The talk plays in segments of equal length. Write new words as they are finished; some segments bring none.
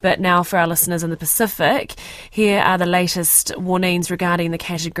But now for our listeners in the Pacific, here are the latest warnings regarding the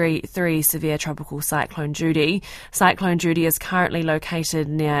Category 3 severe tropical cyclone Judy. Cyclone Judy is currently located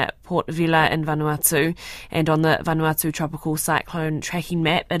near Port Vila in Vanuatu, and on the Vanuatu tropical cyclone tracking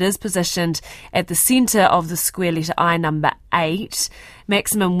map, it is positioned at the centre of the square letter I number 8.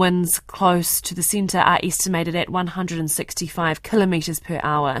 Maximum winds close to the centre are estimated at 165 kilometres per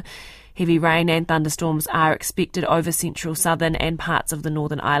hour. Heavy rain and thunderstorms are expected over central, southern and parts of the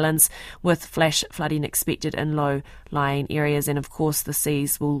Northern Islands, with flash flooding expected in low-lying areas. And of course, the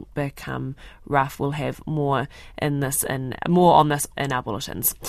seas will become rough. We'll have more on this in our bulletins.